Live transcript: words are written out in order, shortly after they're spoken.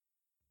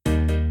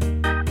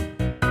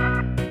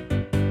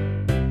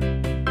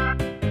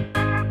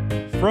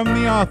From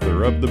the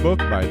author of the book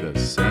by the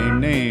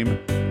same name,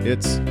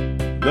 it's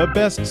the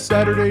Best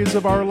Saturdays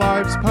of Our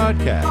Lives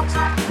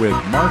podcast with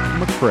Mark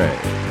McCrae.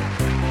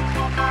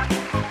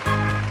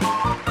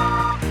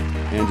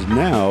 And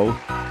now,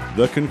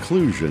 the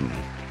conclusion.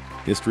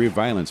 History of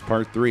Violence,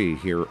 Part 3,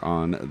 here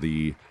on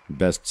the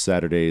Best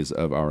Saturdays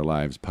of Our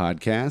Lives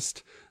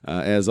podcast.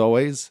 As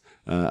always,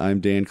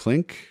 I'm Dan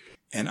Klink.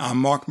 And I'm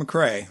Mark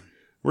McCrae.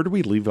 Where did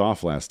we leave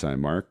off last time,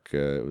 Mark?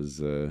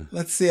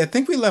 Let's see. I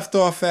think we left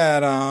off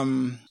at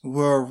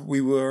where we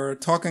were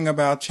talking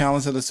about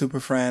Challenge of the Super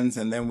Friends,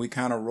 and then we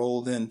kind of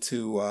rolled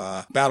into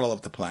Battle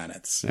of the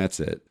Planets. That's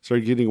it.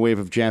 Started getting a wave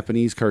of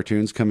Japanese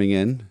cartoons coming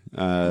in.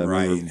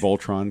 Right.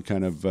 Voltron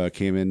kind of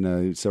came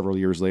in several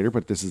years later,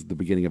 but this is the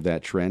beginning of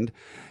that trend.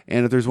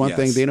 And if there's one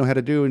thing they know how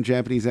to do in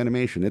Japanese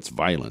animation, it's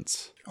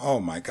violence. Oh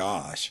my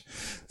gosh.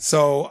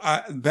 So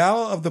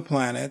Battle of the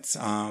Planets,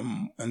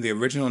 and the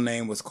original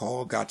name was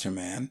called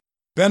Gatchaman,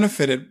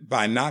 benefited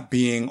by not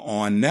being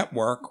on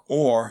network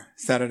or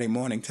Saturday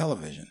morning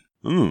television.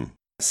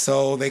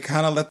 So they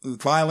kind of let the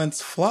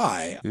violence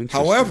fly.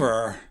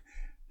 However,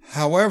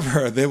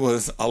 there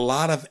was a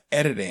lot of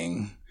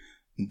editing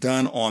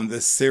done on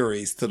this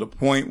series to the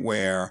point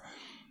where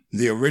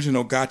the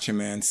original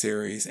Gatchaman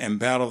series and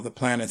Battle of the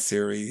Planet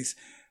series,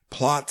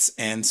 plots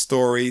and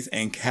stories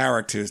and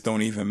characters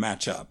don't even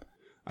match up.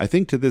 I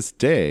think to this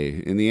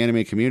day, in the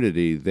anime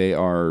community, they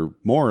are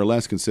more or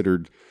less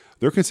considered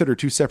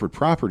two separate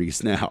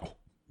properties now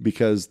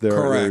because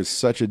there's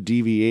such a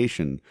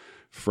deviation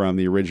from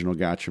the original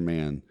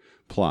Gatchaman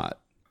plot.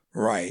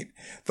 Right.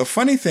 The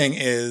funny thing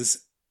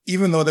is,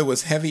 even though there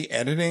was heavy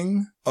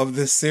editing of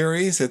this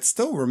series, it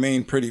still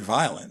remained pretty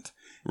violent.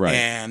 Right.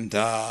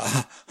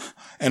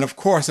 And of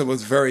course, it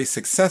was very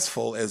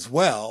successful as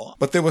well.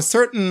 But there were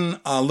certain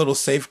little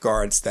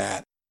safeguards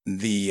that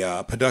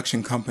the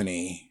production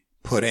company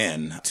put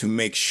in to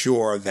make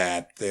sure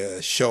that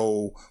the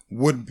show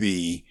would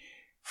be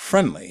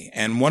friendly.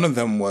 And one of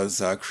them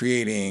was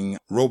creating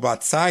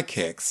robot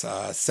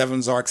sidekicks,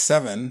 Seven Zark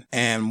 7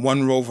 and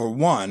One Rover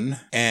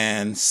 1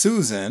 and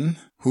Susan,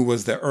 who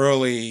was the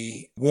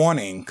early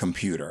warning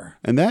computer.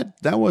 And that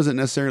wasn't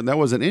in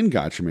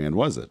Gatchaman,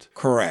 was it?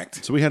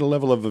 Correct. So we had a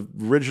level of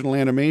original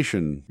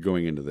animation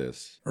going into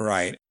this.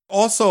 Right.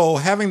 Also,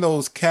 having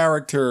those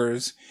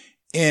characters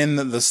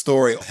in the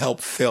story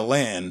helped fill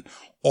in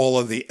all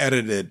of the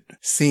edited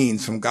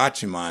scenes from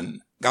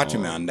Gatchaman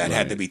that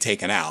had to be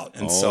taken out.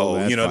 And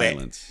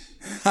violence.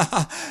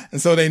 And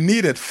so they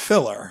needed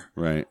filler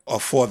right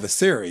for the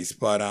series.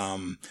 But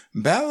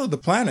Battle of the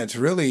Planets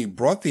really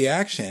brought the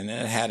action,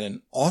 and it had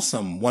an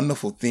awesome,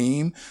 wonderful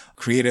theme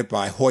created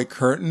by Hoyt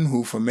Curtin,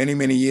 who for many,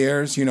 many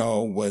years,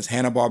 was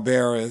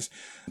Hanna-Barbera's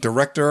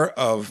director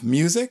of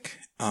music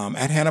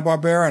at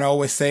Hanna-Barbera. And I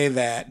always say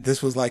that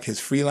this was like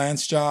his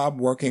freelance job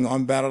working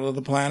on Battle of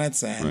the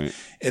Planets. And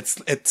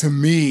it to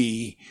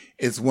me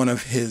is one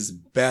of his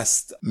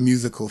best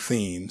musical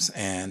themes,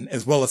 and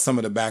as well as some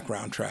of the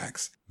background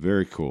tracks.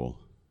 Very cool.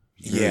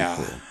 Very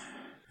cool.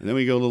 And then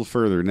we go a little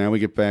further. Now we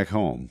get back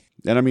home.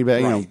 And I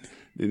mean,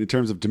 in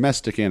terms of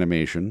domestic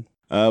animation,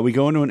 we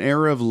go into an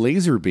era of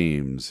laser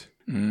beams.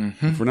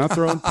 Mm-hmm. If we're not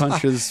throwing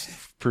punches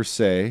per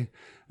se,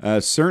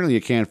 certainly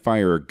you can't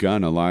fire a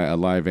gun, a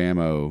live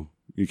ammo.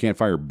 You can't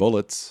fire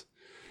bullets.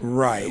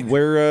 Right.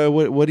 Where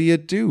what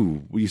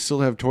do? You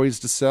still have toys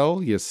to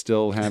sell. You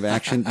still have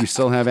action. You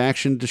still have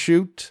action to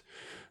shoot.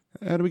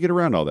 How do we get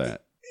around all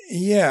that?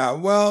 Yeah,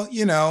 well,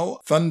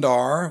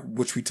 Thundarr,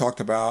 which we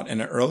talked about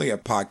in an earlier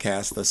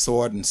podcast, the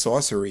Sword and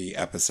Sorcery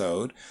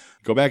episode.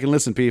 Go back and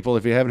listen, people.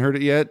 If you haven't heard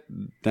it yet,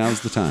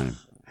 now's the time.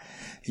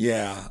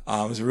 Yeah,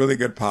 it was a really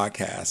good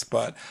podcast,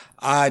 but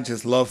I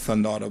just love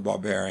Thundarr the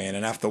Barbarian.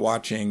 And after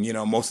watching,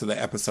 most of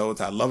the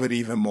episodes, I love it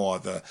even more.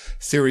 The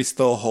series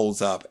still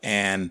holds up,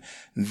 and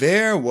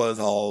there was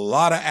a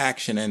lot of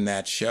action in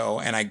that show.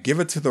 And I give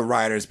it to the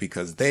writers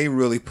because they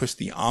really push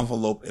the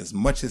envelope as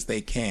much as they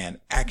can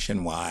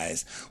action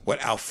wise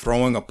without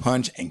throwing a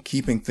punch and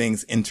keeping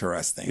things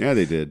interesting. Yeah,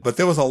 they did. But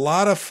there was a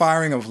lot of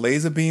firing of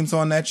laser beams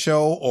on that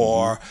show,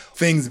 or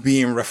things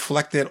being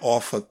reflected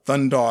off of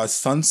Thundarr's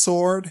sun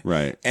sword.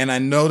 Right. And I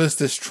noticed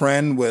this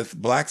trend with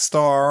Black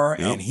Star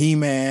and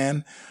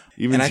He-Man.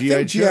 Even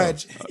G.I. Joe.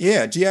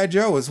 G.I.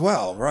 Joe as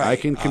well, right. I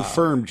can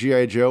confirm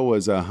G.I. Joe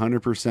was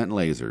 100%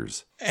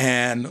 lasers.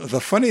 And the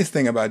funniest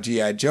thing about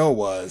G.I. Joe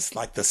was,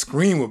 the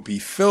screen would be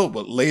filled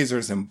with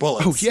lasers and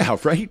bullets. Oh, yeah,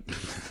 right?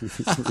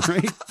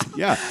 Right?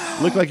 Yeah.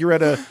 Looked like you're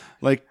at a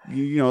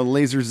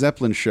Laser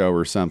Zeppelin show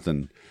or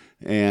something.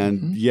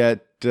 And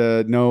yet,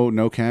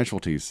 no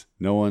casualties.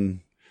 No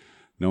one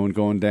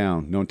going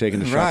down. No one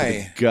taking a shot to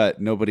the gut.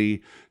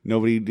 Nobody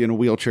in a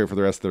wheelchair for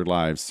the rest of their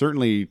lives.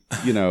 Certainly,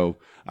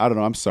 I don't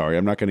know. I'm sorry.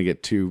 I'm not going to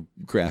get too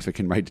graphic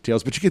in my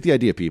details, but you get the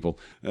idea, people.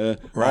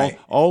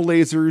 All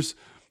lasers,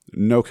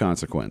 no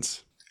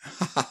consequence.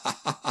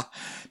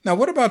 Now,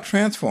 what about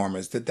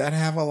Transformers? Did that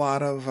have a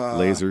lot of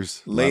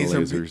lasers?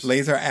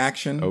 Laser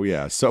action? Oh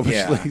yeah, so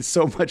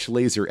much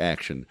laser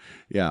action.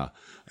 Yeah,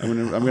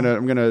 I'm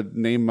gonna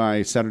name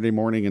my Saturday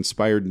morning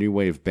inspired new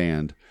wave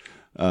band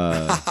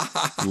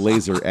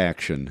laser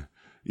action.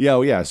 Yeah,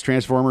 oh yes,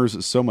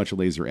 Transformers, so much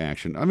laser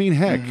action. I mean,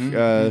 heck,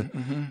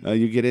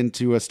 you get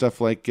into stuff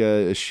like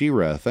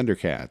She-Ra,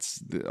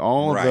 Thundercats,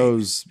 all of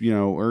those,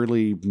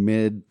 early,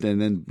 mid,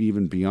 and then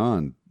even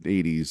beyond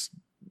 80s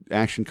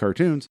action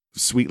cartoons.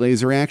 Sweet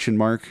laser action,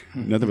 Mark.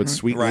 Nothing but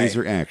sweet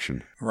laser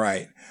action.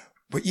 Right.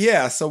 But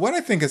yeah, so what I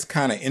think is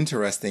kind of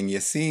interesting,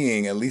 you're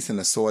seeing, at least in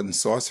the sword and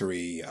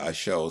sorcery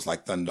shows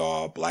like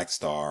Thundarr, Black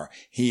Star,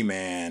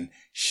 He-Man,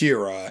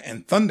 She-Ra,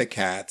 and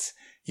Thundercats,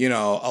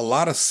 a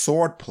lot of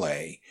sword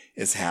play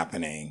is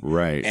happening.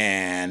 Right.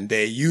 And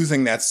they're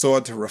using that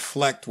sword to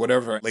reflect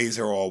whatever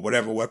laser or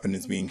whatever weapon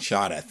is being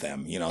shot at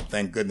them.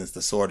 Thank goodness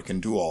the sword can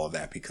do all of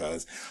that,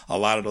 because a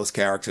lot of those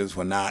characters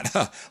were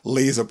not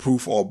laser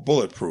proof or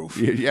bulletproof.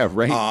 Yeah,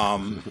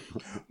 right.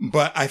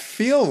 But I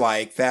feel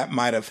like that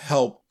might have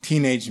helped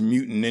Teenage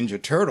Mutant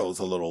Ninja Turtles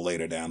a little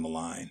later down the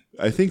line.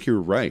 I think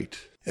you're right.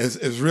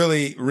 It's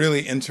really,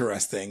 really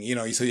interesting.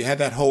 So you had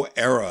that whole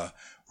era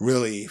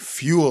really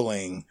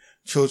fueling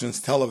children's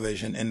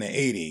television in the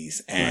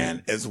 80s,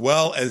 and as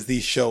well as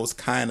these shows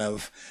kind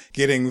of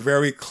getting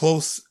very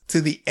close to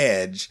the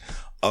edge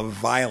of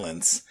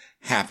violence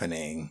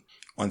happening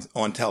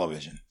on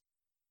television.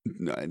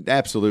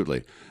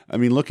 Absolutely. I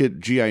mean, look at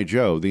G.I.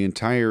 Joe. The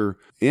entire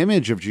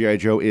image of G.I.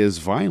 Joe is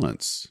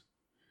violence.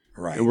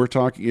 Right. We're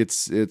talking,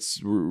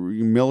 it's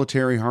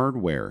military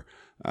hardware.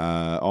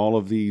 All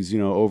of these,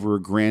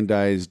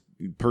 over-aggrandized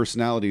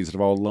personalities that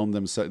have all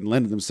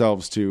lended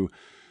themselves to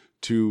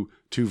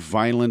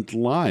violent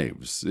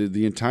lives.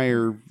 The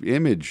entire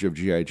image of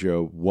G.I.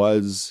 Joe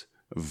was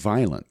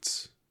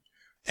violence.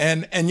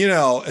 And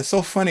it's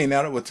so funny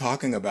now that we're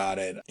talking about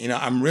it.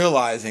 I'm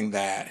realizing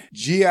that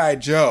G.I.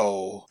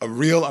 Joe, a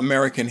real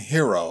American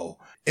hero,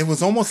 it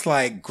was almost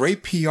like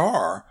great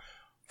PR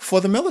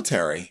for the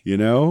military.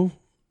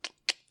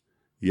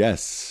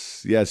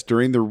 Yes.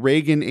 During the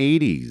Reagan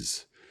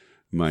 80s,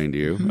 mind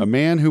you, a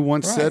man who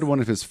once said one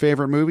of his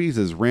favorite movies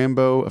is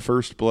Rambo: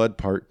 First Blood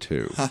Part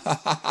 2.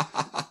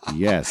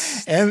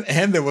 Yes. And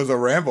there was a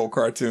Rambo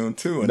cartoon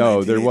too.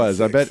 No, there was.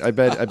 I bet.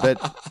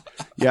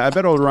 Yeah, I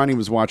bet old Ronnie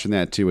was watching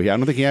that too. I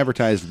don't think he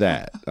advertised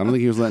that. I don't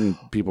think he was letting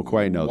people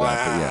quite know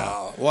that. But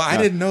yeah. Well, I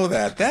didn't know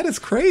that. That is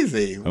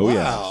crazy. Oh,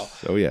 wow.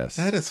 Yes. Oh, yes.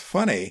 That is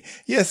funny.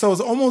 Yeah. So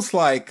it's almost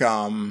like,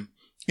 the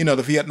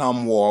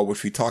Vietnam War,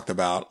 which we talked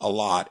about a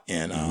lot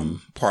in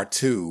part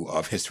 2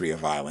 of History of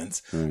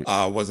Violence,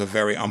 was a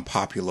very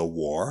unpopular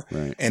war.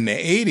 Right. In the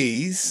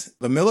 80s,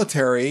 the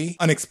military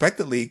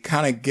unexpectedly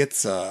kind of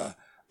gets a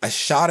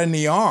shot in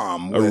the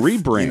arm. A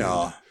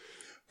rebrand.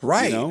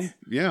 Right.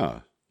 Yeah.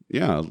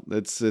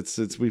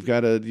 It's we've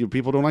got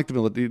people don't like the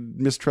military,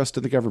 mistrust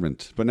in the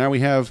government. But now we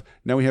have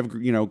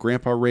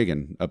Grandpa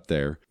Reagan up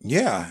there.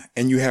 Yeah.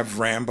 And you have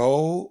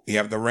Rambo, you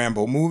have the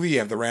Rambo movie, you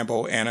have the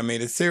Rambo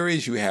animated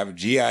series, you have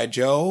G.I.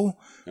 Joe,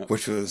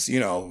 which was,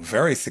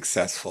 very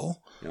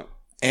successful. Yep.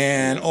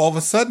 And all of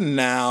a sudden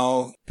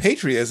now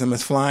patriotism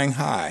is flying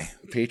high.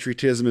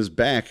 Patriotism is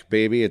back,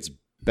 baby. It's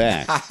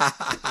back.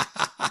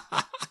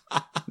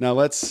 Now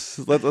let's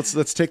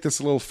take this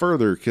a little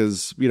further,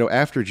 because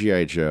after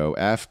G.I. Joe,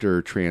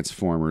 after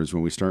Transformers,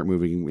 when we start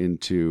moving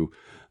into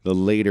the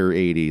later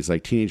 80s,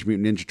 like Teenage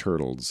Mutant Ninja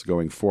Turtles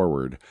going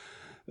forward,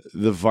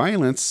 the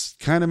violence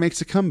kind of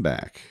makes a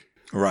comeback.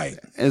 Right.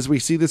 As we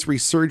see this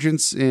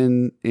resurgence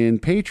in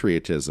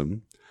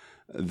patriotism,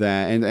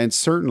 and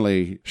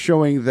certainly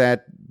showing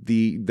that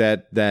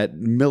that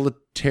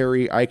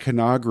military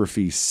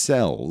iconography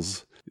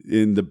sells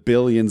in the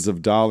billions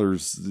of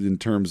dollars in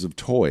terms of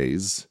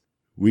toys.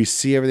 We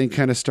see everything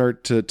kind of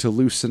start to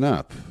loosen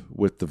up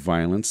with the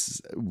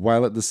violence,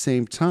 while at the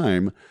same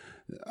time,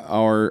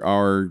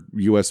 our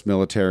U.S.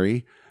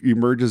 military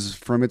emerges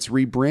from its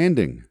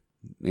rebranding,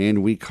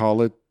 and we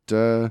call it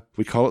the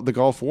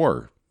Gulf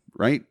War,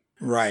 right?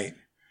 Right.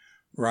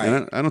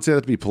 And I don't say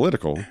that to be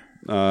political.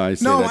 I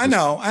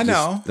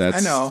know.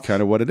 That's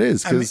kind of what it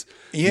is, because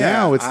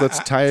now it's let's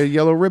tie a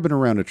yellow ribbon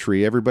around a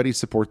tree. Everybody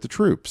support the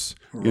troops.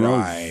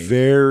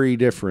 Very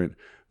different.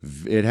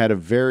 It had a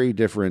very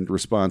different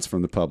response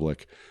from the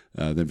public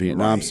than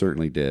Vietnam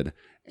certainly did.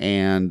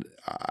 And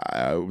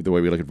the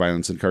way we look at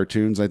violence in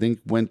cartoons, I think,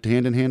 went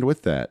hand in hand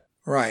with that.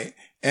 Right.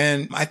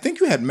 And I think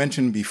you had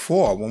mentioned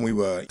before, when we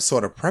were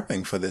sort of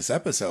prepping for this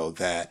episode,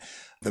 that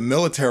the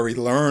military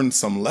learned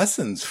some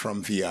lessons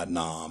from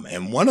Vietnam.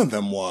 And one of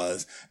them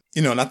was,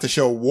 not to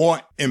show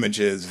war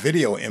images,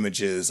 video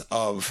images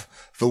of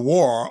the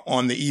war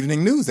on the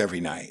evening news every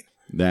night.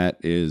 That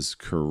is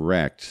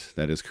correct.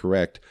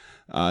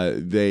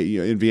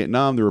 In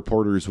Vietnam, the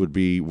reporters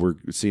were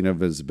seen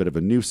of as a bit of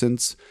a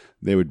nuisance.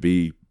 They would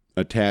be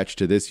attached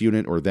to this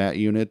unit or that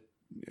unit,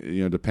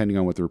 depending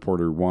on what the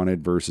reporter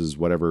wanted versus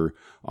whatever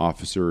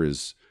officer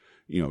is,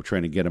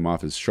 trying to get him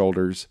off his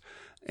shoulders.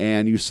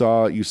 And you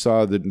saw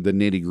the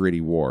nitty gritty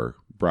war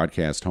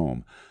broadcast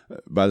home.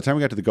 By the time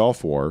we got to the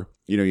Gulf War,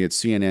 you had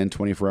CNN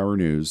 24-hour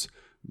news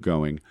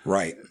going.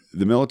 Right.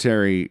 The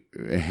military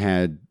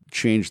had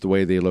changed the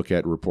way they look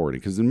at reporting,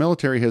 because the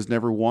military has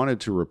never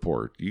wanted to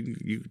report.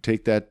 You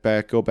take that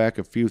back, go back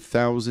a few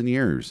thousand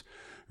years,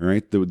 All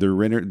right.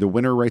 The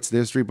winner writes the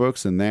history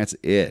books, and that's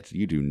it.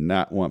 You do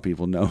not want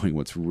people knowing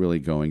what's really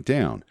going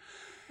down.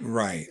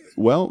 Right.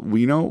 Well,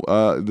 we know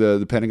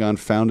the Pentagon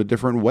found a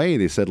different way.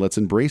 They said, let's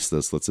embrace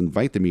this. Let's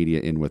invite the media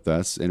in with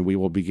us, and we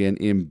will begin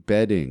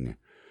embedding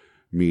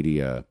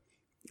media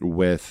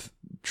with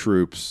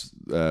troops,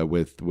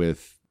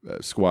 with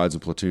squads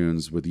and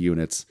platoons, with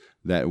units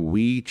that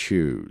we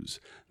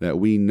choose, that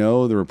we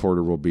know the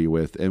reporter will be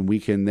with, and we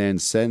can then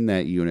send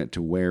that unit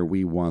to where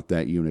we want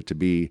that unit to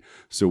be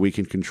so we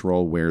can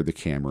control where the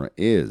camera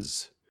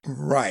is.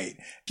 Right.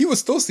 You will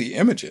still see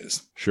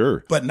images.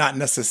 Sure. But not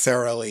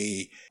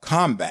necessarily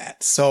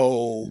combat.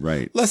 So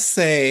right. Let's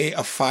say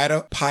a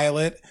fighter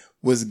pilot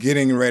was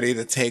getting ready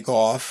to take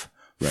off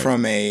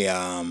from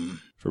an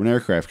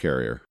aircraft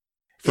carrier.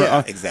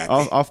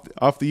 Exactly.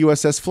 Off the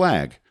USS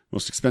Flag.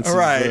 Most expensive,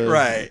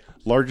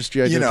 largest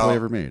G.I. Joe toy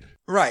ever made.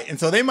 Right. And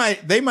so they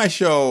might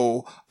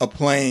show a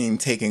plane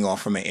taking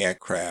off from an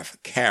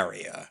aircraft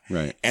carrier.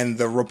 Right. And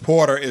the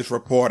reporter is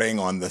reporting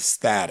on the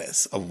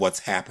status of what's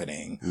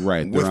happening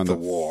with the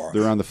war.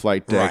 They're on the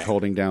flight deck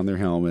holding down their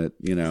helmet,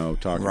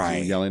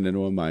 talking, yelling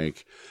into a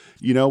mic.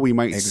 We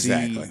might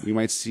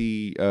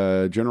see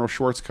General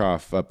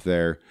Schwarzkopf up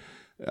there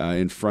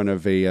in front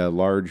of a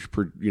large,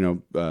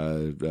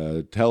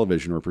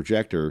 television or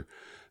projector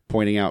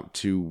pointing out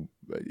to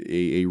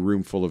a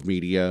room full of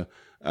media,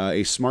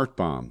 a smart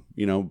bomb,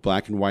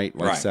 black and white,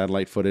 like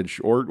satellite footage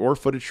or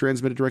footage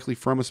transmitted directly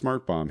from a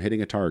smart bomb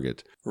hitting a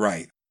target.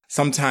 Right.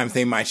 Sometimes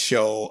they might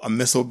show a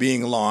missile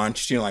being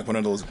launched, like one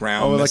of those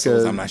ground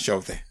missiles. I'm not sure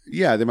if they...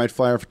 Yeah, they might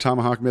fire off a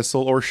Tomahawk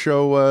missile or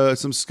show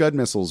some Scud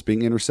missiles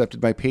being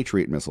intercepted by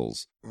Patriot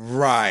missiles.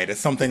 Right.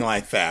 It's something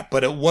like that.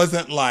 But it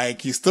wasn't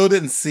like you still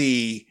didn't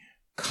see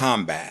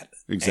combat.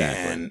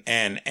 Exactly.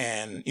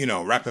 And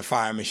rapid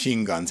fire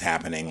machine guns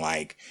happening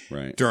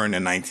during the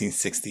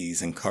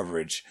 1960s and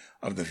coverage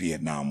of the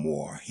Vietnam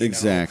War.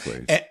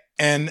 Exactly.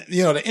 And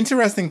the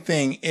interesting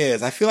thing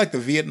is, I feel like the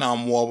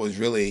Vietnam War was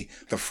really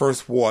the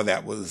first war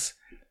that was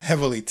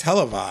heavily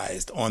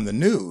televised on the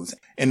news.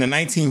 In the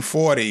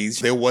 1940s,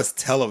 there was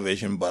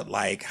television, but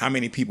how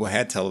many people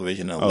had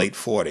television in the late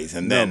 40s?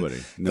 And then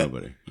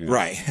nobody. Yeah.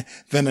 Right.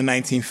 Then the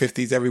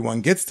 1950s,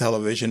 everyone gets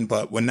television,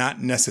 but we're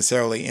not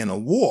necessarily in a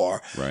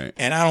war. Right.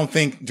 And I don't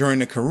think during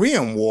the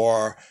Korean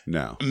War,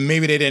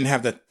 maybe they didn't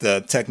have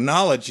the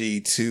technology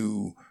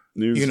to...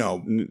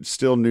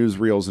 still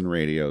newsreels and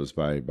radios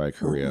by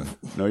Korea.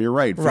 No, you're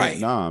right.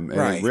 Vietnam,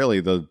 and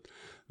really the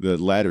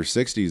latter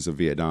 60s of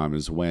Vietnam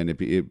is when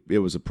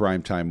it was a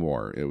primetime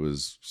war. It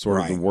was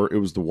sort of the war. It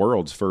was the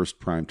world's first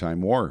primetime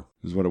war,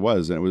 is what it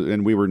was,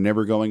 and we were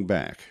never going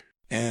back.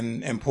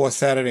 And poor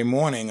Saturday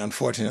Morning,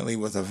 unfortunately,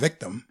 was a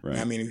victim. Right.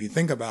 I mean, if you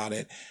think about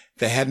it,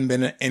 there hadn't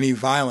been any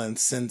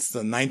violence since the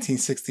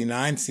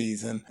 1969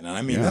 season. And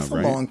I mean, that's a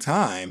long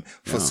time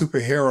for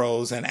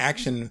superheroes and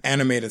action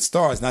animated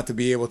stars not to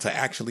be able to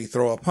actually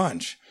throw a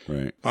punch.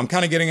 Right. I'm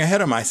kind of getting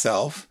ahead of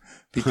myself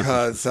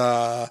because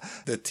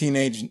the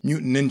Teenage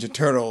Mutant Ninja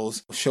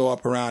Turtles show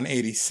up around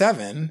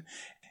 87.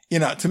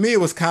 To me, it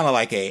was kind of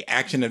like a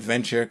action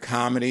adventure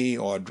comedy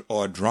or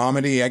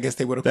dramedy, I guess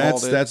they would have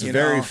called it. That's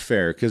very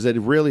fair, because it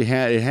really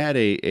had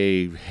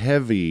a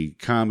heavy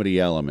comedy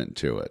element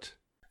to it.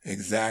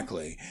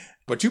 Exactly.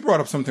 But you brought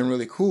up something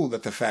really cool,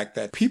 that the fact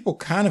that people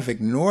kind of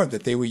ignored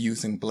that they were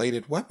using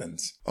bladed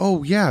weapons.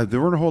 Oh, yeah.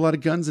 There weren't a whole lot of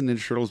guns in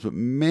Ninja Turtles, but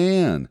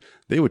man,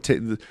 they would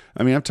take...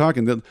 I'm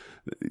talking...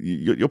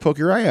 You'll poke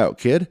your eye out,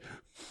 kid.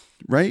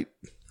 Right?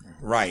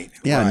 Right.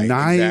 Yeah, right,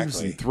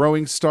 knives and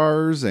throwing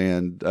stars.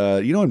 And,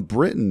 in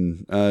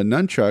Britain,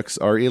 nunchucks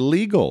are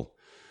illegal.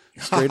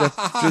 Straight up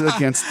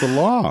against the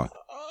law.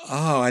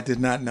 Oh, I did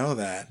not know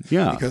that.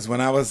 Yeah. Because when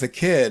I was a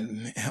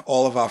kid,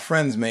 all of our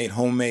friends made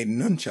homemade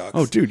nunchucks.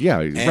 Oh, dude, yeah,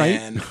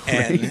 right.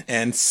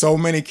 And so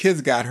many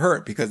kids got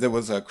hurt because there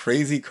was a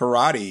crazy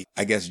karate,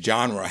 I guess,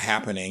 genre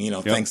happening,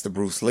 thanks to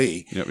Bruce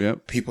Lee.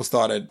 Yep. People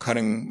started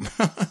cutting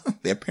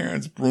their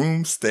parents'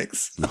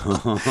 broomsticks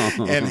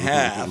in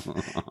half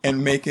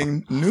and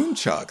making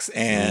nunchucks.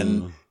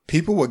 And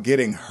people were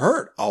getting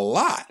hurt a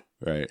lot.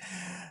 Right.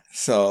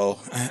 So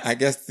I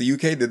guess the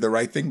UK did the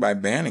right thing by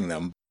banning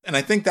them. And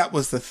I think that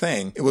was the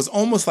thing. It was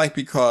almost like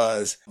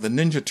because the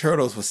Ninja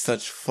Turtles were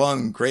such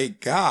fun,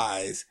 great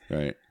guys.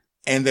 Right.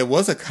 And there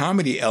was a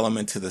comedy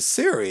element to the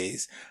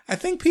series. I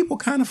think people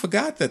kind of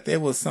forgot that there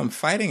was some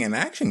fighting and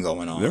action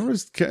going on. There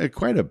was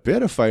quite a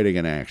bit of fighting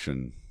and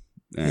action.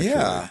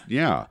 Actually.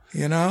 Yeah.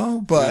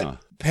 But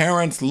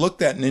parents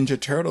looked at Ninja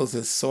Turtles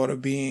as sort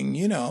of being,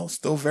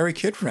 still very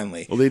kid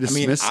friendly. Well, they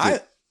dismissed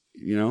it.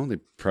 They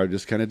probably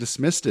just kind of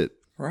dismissed it.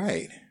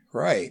 Right.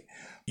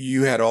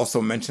 You had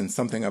also mentioned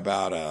something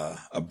about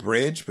a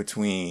bridge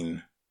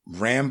between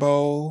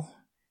Rambo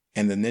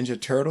and the Ninja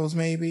Turtles,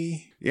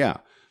 maybe? Yeah.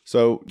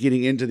 So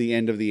getting into the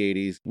end of the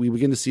 80s, we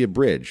begin to see a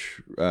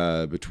bridge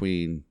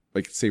between,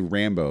 say,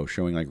 Rambo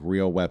showing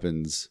real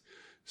weapons,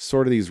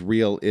 sort of these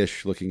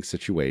real-ish looking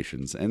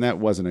situations. And that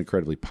was an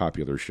incredibly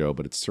popular show,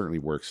 but it certainly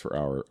works for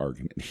our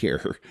argument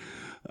here.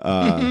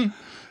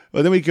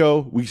 Well, then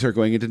we start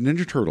going into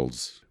Ninja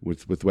Turtles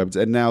with weapons,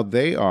 and now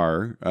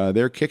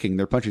they're kicking,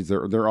 they're punching,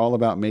 they're all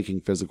about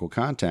making physical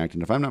contact.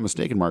 And if I'm not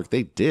mistaken, Mark,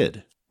 they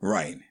did.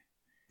 Right.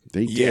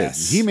 They did.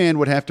 Yes. He-Man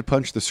would have to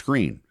punch the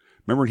screen.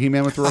 Remember when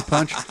He-Man would throw a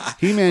punch?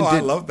 I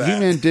love that.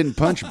 He-Man didn't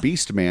punch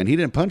Beast Man. He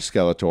didn't punch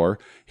Skeletor.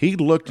 He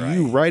looked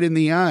you right in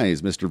the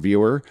eyes, Mr.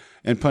 Viewer,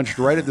 and punched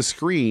right at the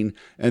screen,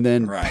 and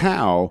then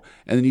pow,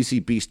 and then you see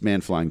Beast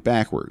Man flying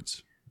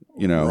backwards.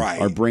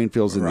 Our brain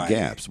fills in the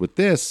gaps. With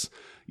this,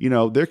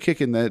 they're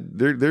kicking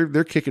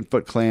they're kicking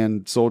Foot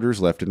Clan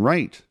soldiers left and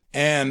right.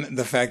 And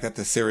the fact that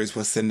the series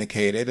was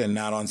syndicated and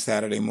not on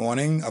Saturday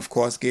morning, of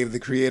course, gave the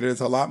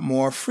creators a lot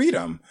more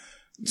freedom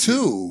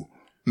to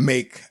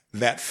make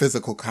that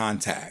physical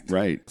contact.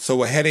 Right. So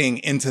we're heading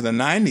into the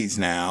 90s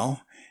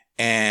now,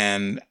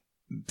 and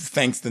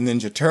thanks to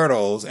Ninja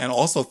Turtles, and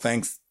also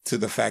thanks to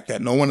the fact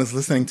that no one is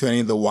listening to any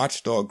of the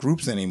watchdog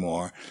groups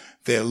anymore,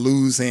 they're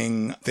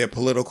losing their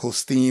political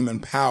steam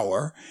and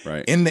power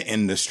in the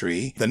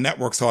industry. The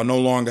networks are no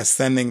longer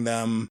sending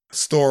them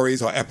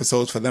stories or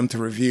episodes for them to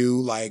review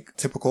like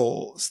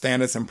typical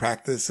standards and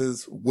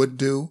practices would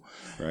do.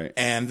 Right.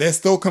 And they're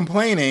still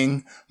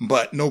complaining,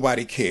 but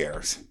nobody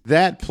cares.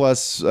 That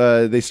plus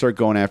they start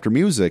going after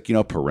music,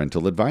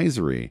 parental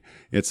advisory.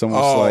 It's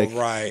almost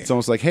it's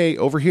almost like, hey,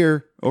 over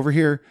here.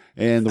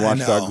 And the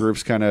watchdog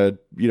groups kind of,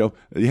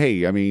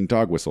 hey, I mean,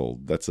 dog whistle.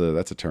 That's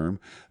a term.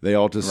 They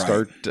all just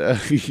start,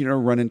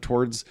 running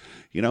towards,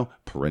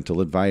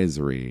 parental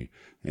advisory.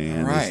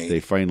 And they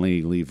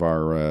finally leave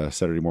our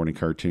Saturday morning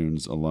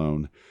cartoons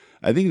alone.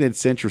 I think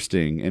that's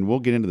interesting, and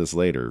we'll get into this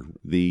later,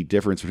 the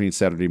difference between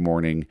Saturday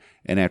morning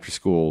and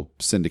after-school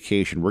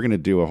syndication. We're going to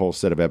do a whole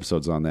set of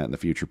episodes on that in the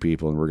future,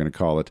 people, and we're going to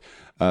call it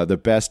the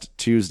best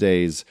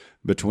Tuesdays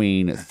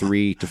between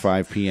 3 to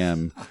 5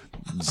 p.m.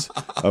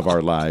 of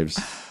our lives,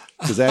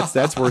 because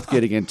that's worth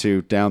getting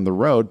into down the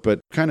road. But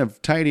kind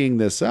of tidying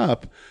this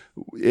up,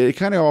 it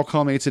kind of all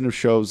culminates into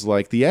shows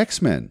like the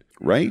X-Men,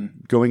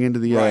 right? Going into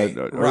the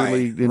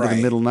the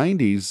middle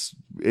 90s.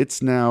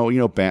 It's now,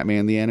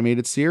 Batman, the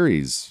animated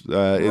series.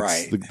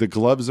 The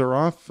gloves are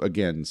off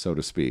again, so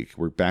to speak.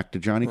 We're back to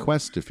Johnny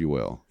Quest, if you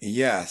will.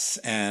 Yes.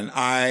 And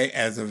I,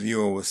 as a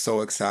viewer, was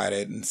so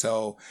excited. And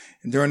so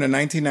during the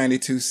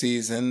 1992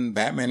 season,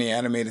 Batman, the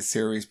animated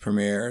series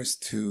premieres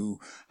to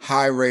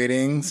high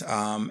ratings,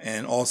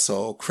 and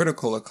also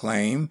critical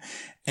acclaim.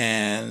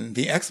 And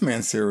the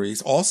X-Men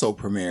series also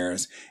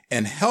premieres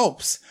and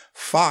helps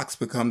Fox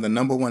become the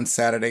 #1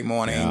 Saturday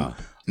morning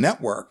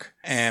network.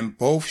 And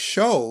both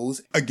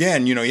shows,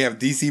 again, you have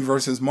DC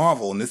versus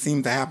Marvel, and this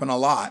seems to happen a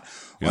lot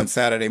on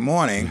Saturday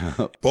morning.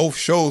 Both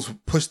shows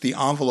push the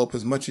envelope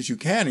as much as you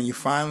can, and you're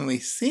finally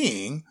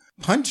seeing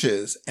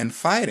punches and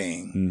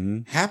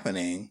fighting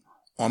happening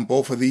on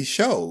both of these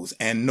shows,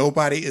 and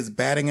nobody is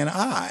batting an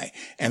eye.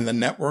 And the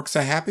networks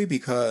are happy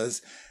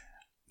because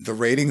the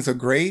ratings are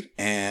great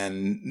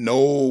and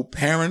no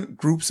parent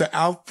groups are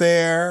out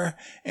there.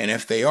 And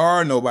if they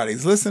are,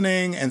 nobody's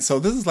listening. And so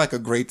this is like a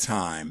great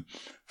time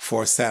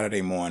for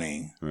Saturday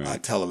morning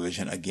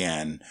television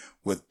again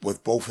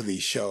with both of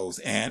these shows.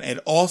 And it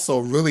also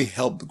really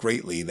helped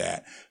greatly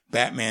that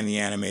Batman the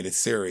Animated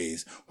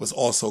Series was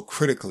also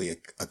critically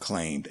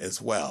acclaimed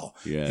as well.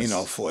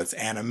 Yes. For its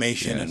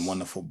animation and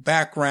wonderful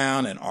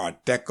background and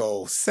Art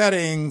Deco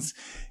settings,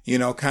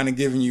 kind of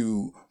giving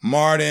you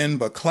modern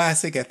but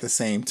classic at the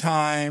same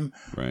time.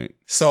 Right.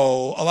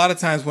 So a lot of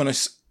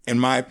times in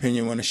my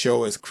opinion, when a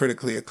show is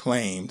critically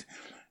acclaimed,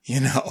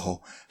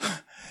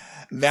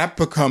 that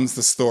becomes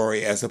the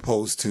story as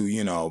opposed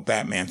to,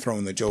 Batman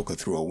throwing the Joker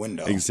through a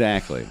window.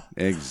 Exactly.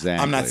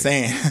 I'm not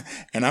saying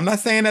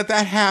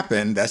that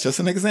happened. That's just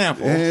an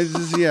example.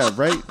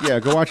 Right. Yeah.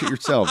 Go watch it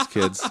yourselves,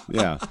 kids.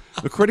 Yeah.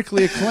 But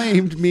critically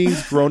acclaimed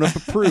means grown-up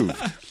approved,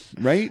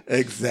 right?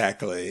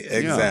 Exactly.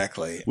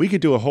 Yeah. We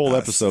could do a whole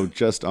episode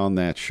just on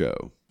that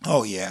show.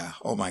 Oh, yeah.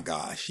 Oh, my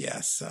gosh.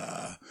 Yes.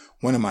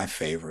 One of my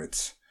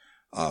favorites,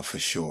 for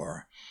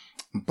sure.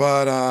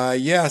 But,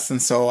 yes. And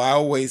so I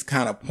always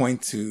kind of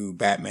point to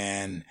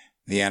Batman,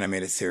 the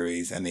animated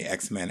series, and the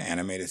X-Men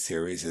animated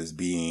series as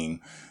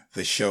being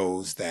the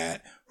shows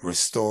that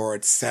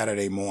restored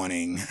Saturday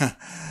morning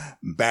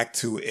back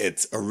to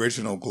its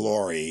original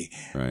glory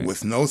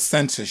with no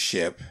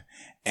censorship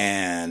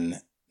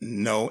and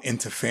no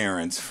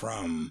interference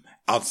from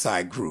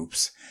outside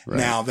groups.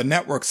 Now, the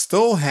network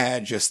still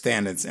had your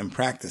standards and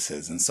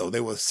practices. And so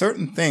there were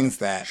certain things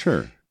that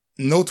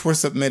notes were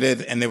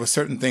submitted, and there were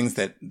certain things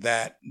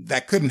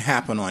that couldn't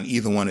happen on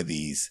either one of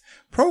these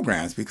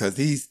programs because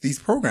these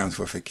programs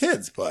were for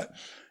kids. But,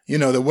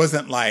 there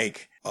wasn't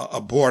like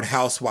a bored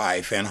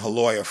housewife and her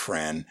lawyer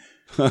friend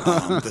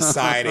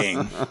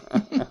deciding.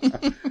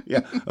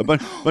 A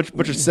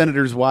bunch of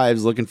senators'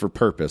 wives looking for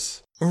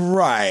purpose.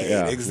 Right.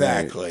 Yeah,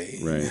 exactly.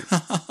 Right.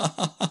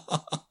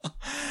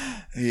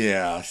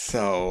 Yeah.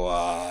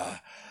 So,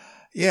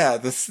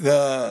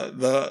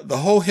 the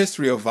whole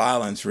history of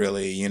violence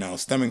really,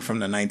 stemming from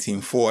the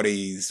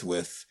 1940s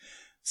with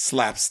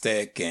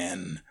slapstick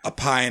and a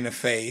pie in the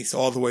face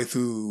all the way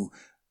through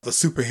the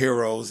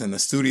superheroes and the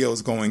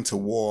studios going to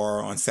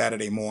war on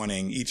Saturday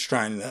morning, each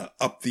trying to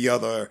up the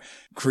other,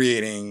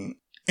 creating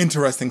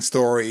interesting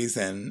stories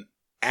and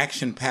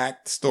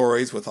action-packed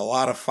stories with a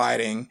lot of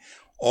fighting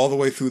all the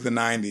way through the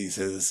 90s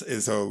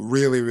is a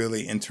really,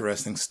 really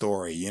interesting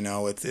story. You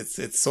know,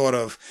 it's sort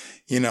of,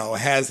 you know,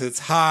 has its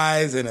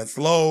highs and its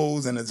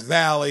lows and its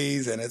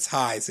valleys and its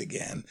highs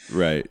again.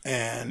 Right.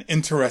 And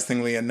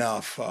interestingly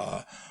enough,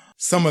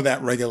 some of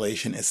that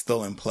regulation is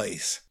still in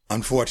place,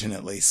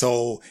 unfortunately.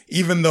 So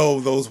even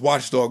though those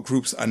watchdog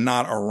groups are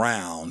not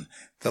around,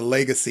 the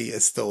legacy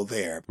is still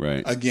there.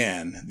 Right.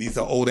 Again, these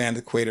are old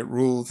antiquated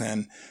rules.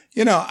 And,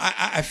 you know,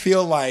 I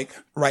feel like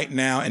right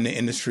now in the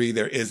industry,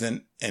 there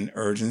isn't an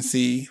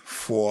urgency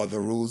for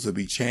the rules to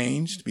be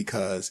changed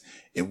because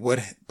it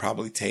would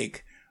probably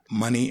take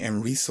money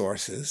and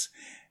resources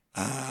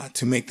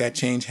to make that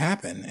change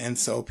happen. And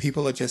so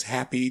people are just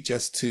happy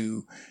just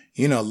to,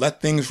 you know,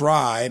 let things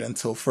ride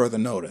until further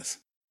notice.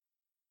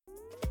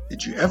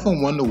 Did you ever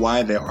wonder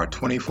why there are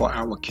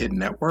 24-hour kid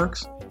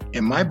networks?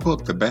 In my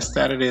book, The Best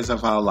Saturdays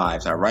of Our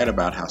Lives, I write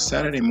about how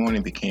Saturday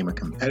morning became a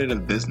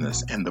competitive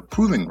business and the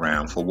proving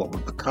ground for what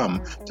would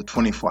become the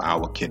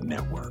 24-hour kid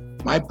network.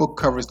 My book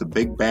covers the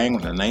big bang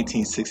of the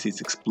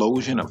 1960s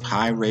explosion of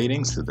high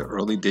ratings to the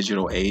early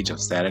digital age of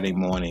Saturday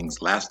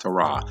morning's last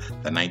hurrah,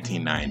 the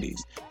 1990s.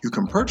 You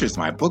can purchase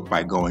my book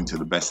by going to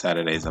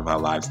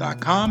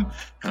thebestsaturdaysofourlives.com,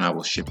 and I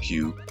will ship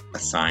you a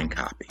signed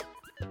copy.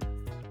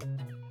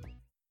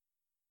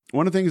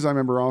 One of the things I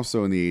remember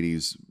also in the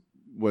 80s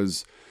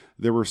was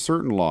there were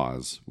certain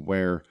laws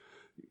where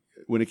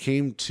when it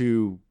came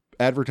to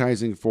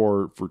advertising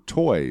for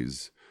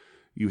toys,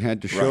 you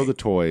had to show the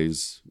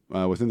toys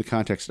within the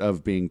context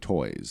of being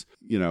toys,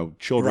 you know,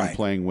 children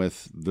playing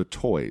with the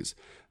toys.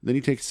 Then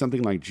you take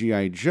something like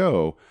G.I.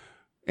 Joe,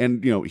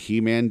 and, you know,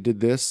 He-Man did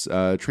this,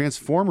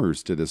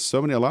 Transformers did this. A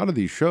lot of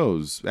these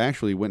shows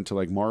actually went to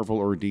like Marvel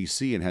or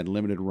DC and had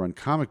limited run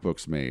comic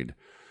books made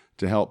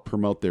to help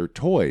promote their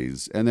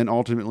toys, and then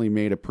ultimately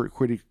made a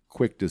pretty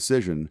quick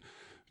decision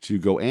to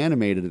go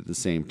animated at the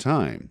same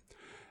time.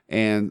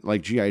 And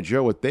like G.I.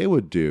 Joe, what they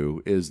would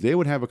do is they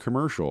would have a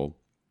commercial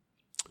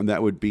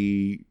that would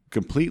be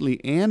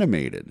completely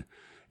animated,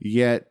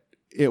 yet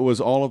it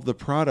was all of the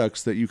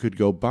products that you could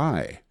go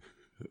buy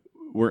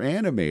were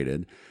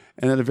animated.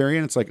 And at the very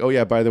end, it's like, oh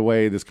yeah, by the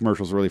way, this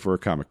commercial is really for a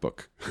comic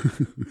book.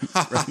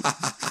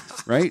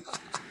 Right?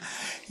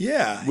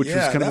 Yeah. Which was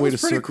kind of a way to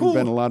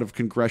circumvent a lot of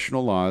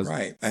congressional laws.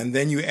 Right. And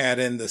then you add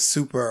in the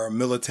super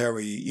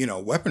military, you know,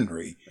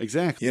 weaponry.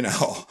 Exactly. You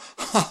know,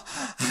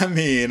 I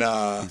mean,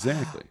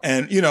 exactly.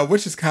 And, you know,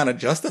 which is kind of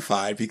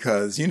justified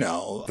because, you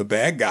know, the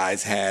bad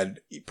guys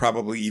had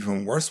probably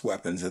even worse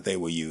weapons that they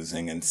were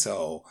using. And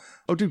so,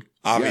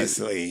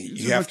 obviously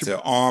you have to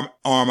arm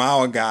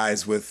our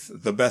guys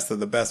with the best of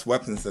the best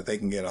weapons that they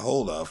can get a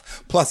hold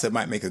of. Plus it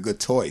might make a good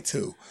toy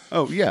too.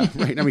 Oh yeah.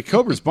 Right. I mean,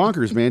 Cobra's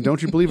bonkers, man.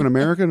 Don't you believe in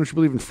America? Don't you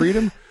believe in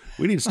freedom?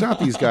 We need to stop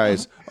these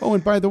guys. Oh,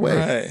 and by the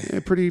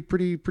way,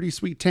 pretty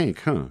sweet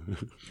tank, huh?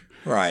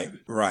 Right.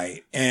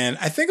 And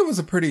I think it was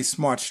a pretty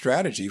smart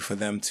strategy for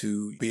them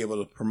to be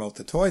able to promote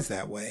the toys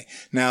that way.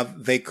 Now,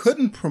 they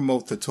couldn't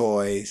promote the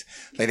toys,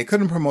 like they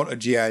couldn't promote a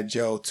G.I.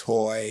 Joe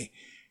toy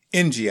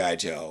in G.I.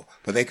 Joe,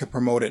 but they could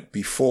promote it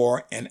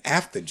before and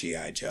after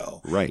G.I.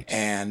 Joe. Right.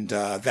 And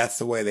that's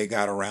the way they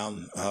got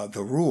around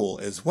the rule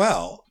as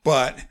well.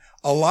 But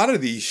a lot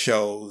of these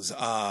shows,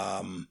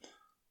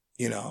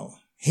 you know,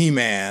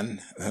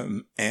 He-Man,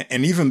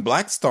 and even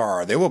Black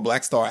Star, they were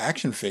Black Star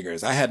action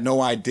figures. I had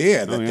no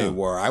idea that they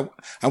were.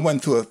 I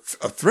went to a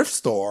thrift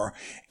store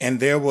and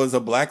there was a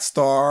Black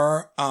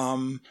Star,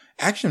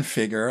 action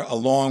figure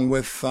along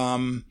with,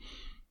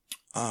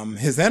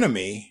 his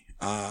enemy,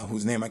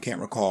 whose name I can't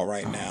recall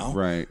right now.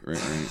 Right.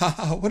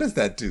 What is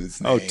that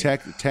dude's name? Oh,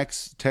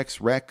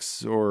 Tex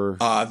Rex or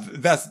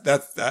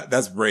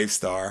that's Brave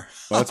Star.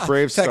 Well, that's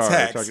Brave Star.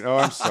 Tex-Hex.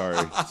 I'm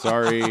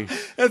sorry.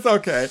 It's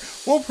okay.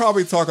 We'll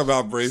probably talk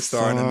about Brave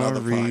Star in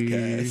another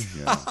podcast.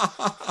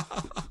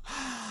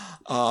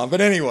 Yeah. But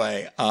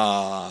anyway,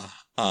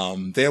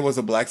 there was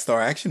a Black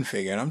Star action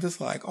figure, and I'm just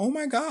like, oh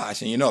my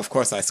gosh. And, you know, of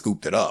course, I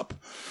scooped it up.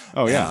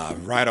 Oh, yeah.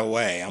 Right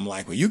away. I'm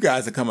like, well, you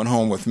guys are coming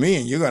home with me,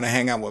 and you're going to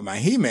hang out with my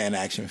He-Man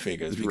action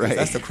figures, because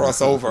that's the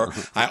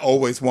crossover I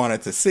always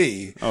wanted to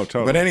see. Oh,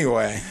 totally. But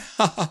anyway,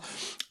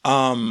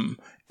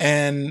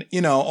 and, you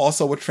know,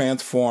 also with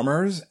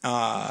Transformers,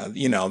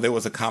 you know, there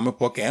was a comic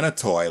book and a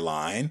toy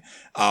line.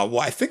 Well,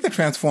 I think the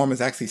Transformers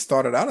actually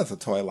started out as a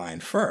toy line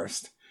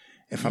first,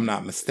 if I'm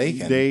not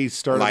mistaken. They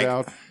started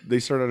out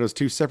as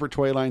two separate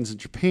toy lines in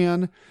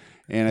Japan,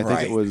 and I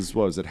think it was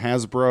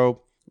Hasbro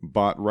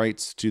bought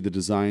rights to the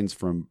designs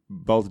from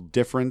both of those two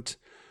different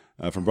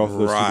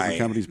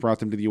companies, brought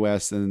them to the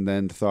US, and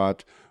then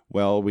thought,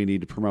 well, we need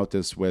to promote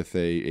this with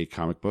a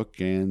comic book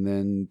and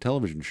then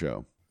television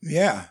show.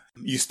 Yeah.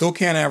 You still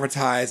can't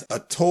advertise a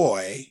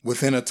toy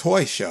within a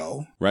toy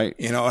show. Right.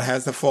 You know, it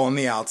has to fall on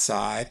the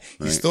outside.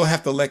 You still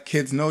have to let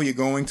kids know you're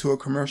going to a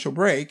commercial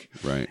break.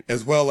 Right.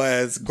 As well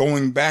as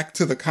going back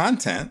to the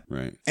content.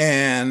 Right.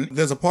 And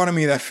there's a part of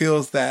me that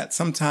feels that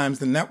sometimes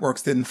the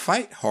networks didn't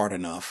fight hard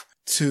enough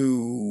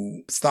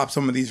to stop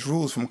some of these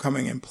rules from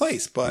coming in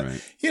place. But,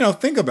 you know,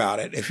 think about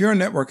it. If you're a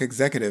network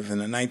executive in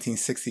the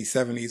 1960s,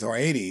 70s, or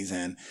 80s,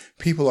 and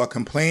people are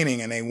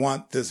complaining and they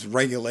want this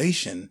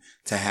regulation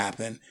to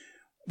happen,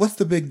 what's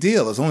the big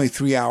deal? It's only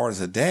 3 hours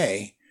a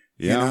day.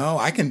 Yeah. You know,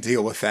 I can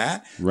deal with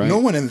that. Right. No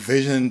one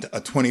envisioned a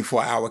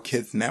 24-hour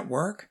kids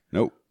network.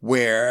 Nope.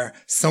 Where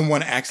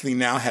someone actually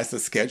now has to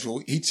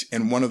schedule each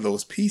in one of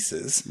those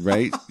pieces.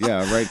 Right.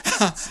 Yeah. Right.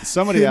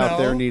 Somebody out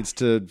there needs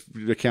to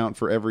account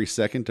for every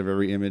second of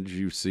every image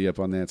you see up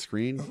on that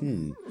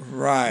screen.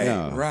 Right.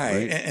 Yeah,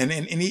 right.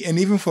 And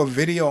even for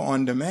video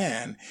on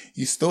demand,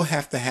 you still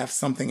have to have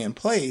something in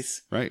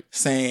place. Right.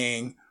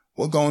 Saying,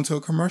 we're going to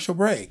a commercial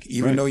break,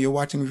 even though you're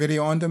watching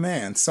video on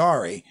demand.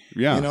 Sorry.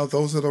 Yeah. You know,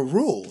 those are the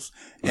rules.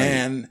 Right.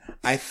 And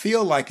I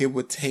feel like it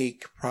would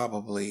take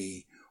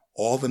probably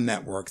all the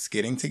networks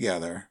getting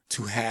together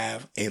to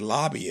have a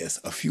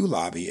few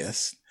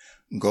lobbyists,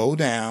 go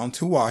down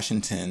to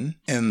Washington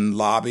and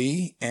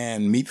lobby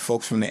and meet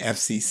folks from the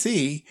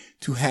FCC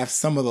to have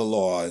some of the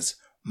laws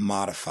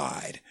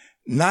modified,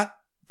 not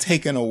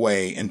taken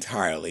away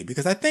entirely.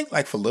 Because I think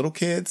like for little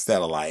kids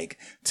that are like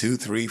 2,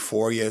 3,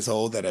 4 years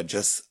old that are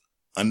just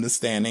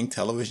understanding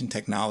television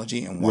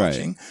technology and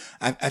watching,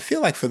 I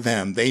feel like for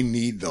them, they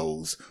need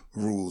those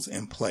rules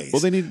in place.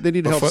 Well, they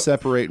need to help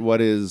separate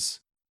what is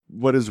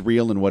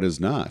real and what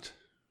is not.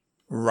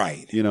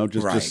 Right. You know,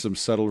 just some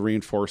subtle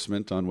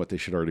reinforcement on what they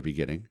should already be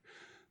getting.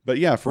 But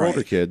yeah, for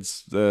older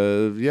kids,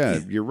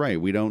 you're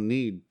right. We don't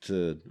need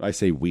to, I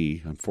say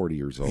we, I'm 40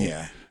 years old.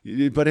 Yeah.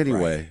 But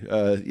anyway,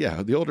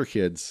 the older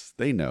kids,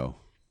 they know.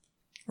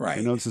 Right.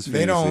 They know this is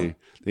fantasy.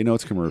 They know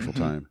it's commercial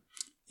time.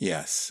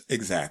 Yes,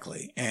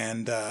 exactly.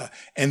 And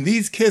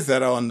these kids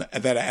that are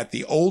at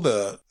the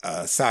older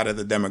side of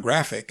the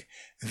demographic,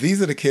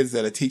 these are the kids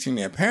that are teaching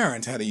their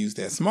parents how to use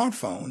their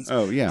smartphones.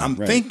 Oh, yeah. I'm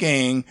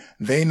thinking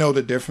they know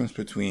the difference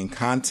between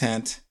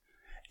content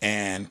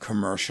and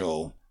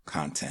commercial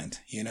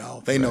content. You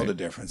know, they know the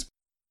difference.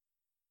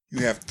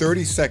 You have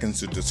 30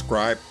 seconds to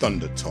describe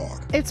Thunder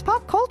Talk. It's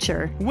pop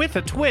culture. With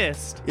a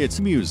twist.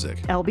 It's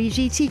music.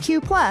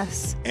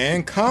 LGBTQ+.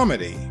 And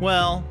comedy.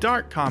 Well,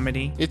 dark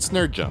comedy. It's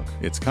nerd junk.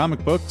 It's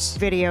comic books.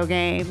 Video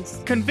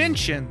games.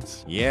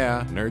 Conventions.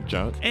 Yeah, nerd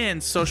junk.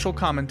 And social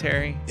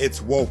commentary.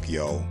 It's woke,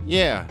 yo.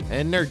 Yeah,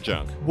 and nerd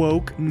junk.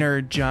 Woke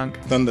nerd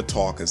junk. Thunder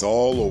Talk is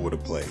all over the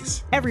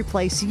place. Every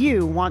place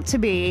you want to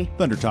be.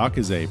 Thunder Talk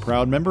is a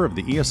proud member of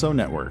the ESO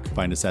Network.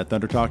 Find us at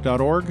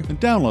thundertalk.org and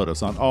download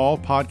us on all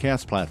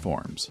podcast platforms. All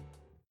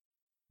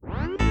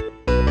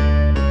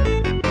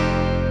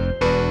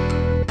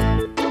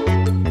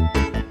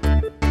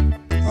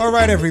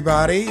right,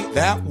 everybody.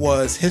 That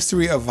was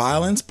History of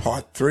Violence,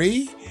 Part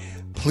 3.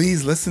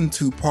 Please listen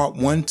to Part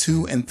 1,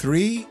 2, and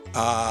 3. You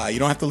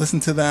don't have to listen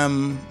to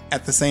them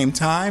at the same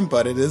time,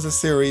 but it is a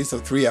series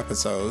of 3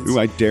 episodes. Ooh,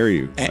 I dare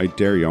you. I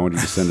dare you. I want you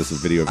to send us a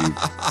video of you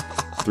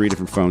 3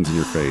 different phones in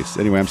your face.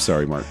 Anyway, I'm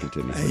sorry, Mark.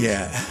 Continue.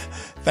 Yeah.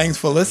 Thanks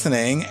for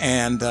listening.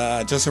 And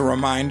just a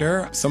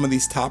reminder, some of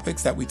these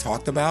topics that we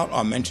talked about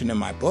are mentioned in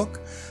my book,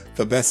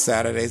 The Best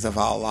Saturdays of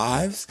Our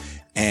Lives.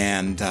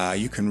 And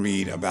you can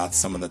read about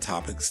some of the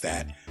topics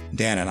that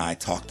Dan and I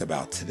talked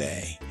about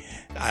today.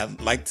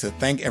 I'd like to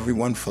thank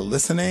everyone for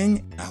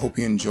listening. I hope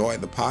you enjoy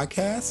the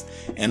podcast.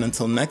 And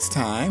until next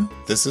time,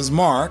 this is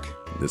Mark.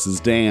 This is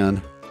Dan.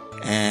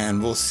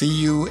 And we'll see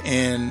you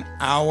in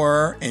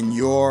our and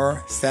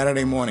your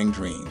Saturday morning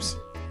dreams.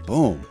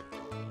 Boom.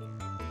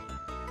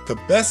 The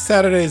Best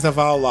Saturdays of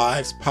Our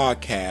Lives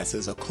podcast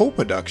is a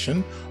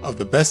co-production of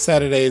the Best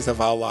Saturdays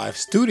of Our Lives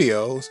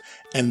Studios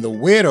and the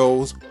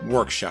Weirdos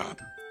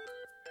Workshop.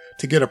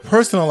 To get a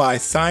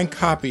personalized signed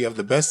copy of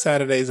the Best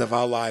Saturdays of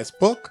Our Lives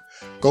book,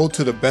 go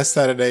to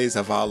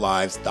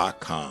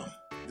thebestsaturdaysofourlives.com.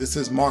 This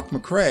is Mark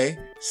McCrae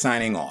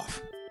signing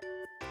off.